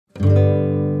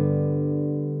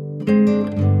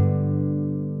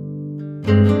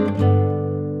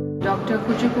Dr.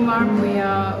 Suryya Kumar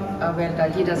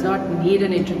Bhuyan, he does not need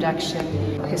an introduction.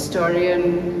 A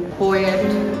historian, poet,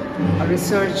 a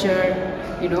researcher,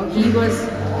 he was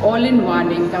all in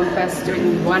one, encompassed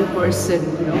in one person,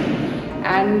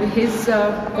 And his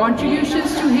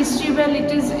contributions to history, well,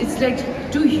 it's like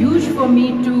too huge for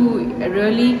me to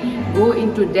really go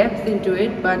into depth into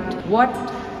it. But what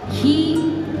he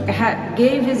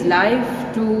gave his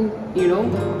life to,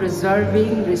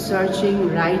 preserving,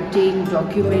 researching, writing,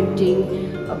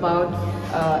 documenting about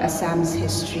Assam's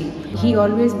history. He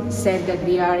always said that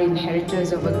we are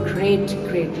inheritors of a great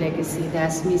legacy. The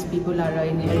Assamese people are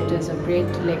inheritors of great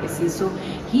legacy. So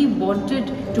he wanted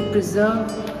to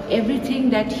preserve everything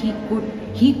that he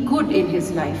could in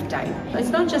his lifetime. It's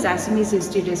not just Assamese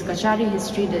history, there's Kachari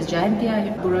history, there's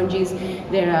Jayantia Burunjis,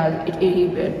 there are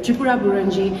Tripura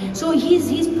Burunji. So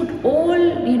he's put all,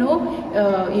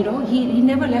 he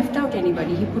never left out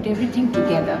anybody. He put everything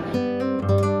together.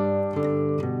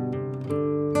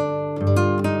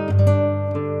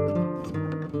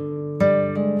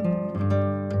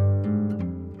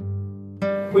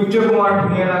 Suryya Kumar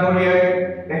Bhuyan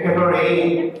তেখেতৰ এই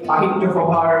সাহিত্য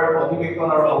সভাৰ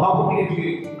অধিৱেশনৰ সভাপতিৰ যি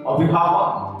অভিভাষণ,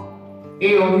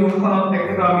 এই অভিভাষণত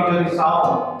তেখেতৰ আমি যদি চাওঁ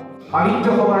সাহিত্য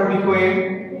সভাৰ বিষয়ে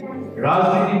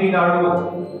ৰাজনীতিবিদ আৰু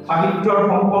সাহিত্যৰ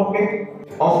সম্পৰ্কে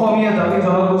অসমীয়া জাতি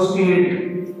জনগোষ্ঠীৰ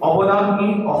অৱদান কি,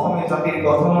 অসমীয়া জাতিৰ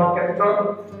গঠনৰ ক্ষেত্ৰত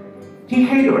ঠিক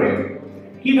সেইদৰে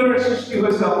কিদৰে সৃষ্টি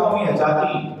হৈছে অসমীয়া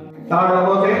জাতি, তাৰ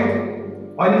লগতে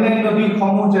অন্যান্য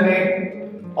দিশসমূহ যেনে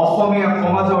অসমীয়া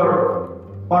সমাজৰ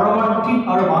পাৰমাৰ্থিক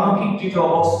আৰু মানসিক যিটো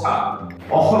অৱস্থা,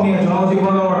 অসমীয়া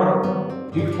জনজীৱনৰ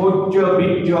যি শৌৰ্য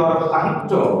বীৰ্য আৰু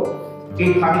সাহিত্য,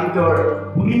 এই সাহিত্যৰ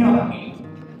ভূমিকা কি,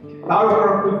 তাৰ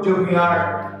ওপৰত সূৰ্য ভূঞাৰ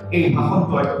এই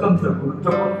ভাষণটো অত্যন্ত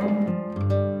গুৰুত্বপূৰ্ণ।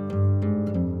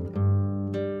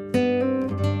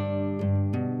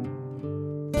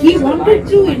 He wanted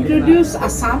to introduce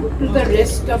Assam to the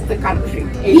rest of the country.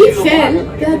 He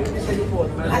felt that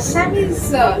Assam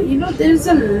is, there is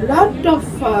a lot of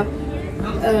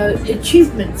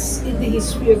achievements in the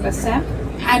history of Assam,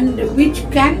 and which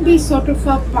can be sort of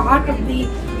a part of the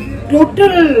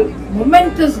total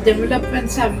momentous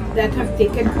developments that have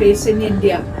taken place in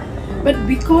India. But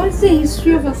because the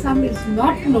history of Assam is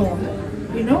not known,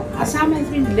 Assam has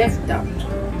been left out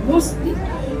mostly.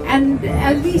 And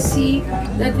as we see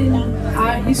that in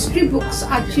our history books,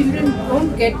 our children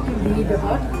don't get to read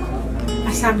about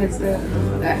Assam as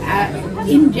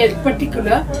in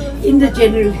particular in the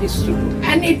general history book.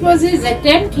 And it was his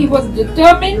attempt, he was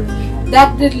determined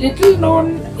that the little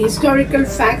known historical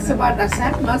facts about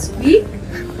Assam must be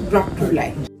brought to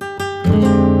light.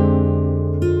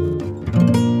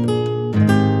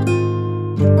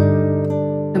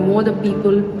 The more the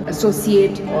people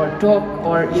associate or talk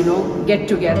or get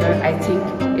together, I think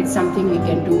it's something we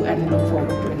can do and look forward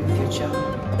to in the future.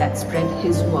 That spread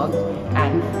his work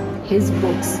and his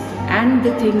books and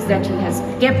the things that he has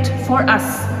kept for us.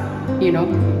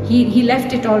 He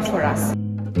left it all for us.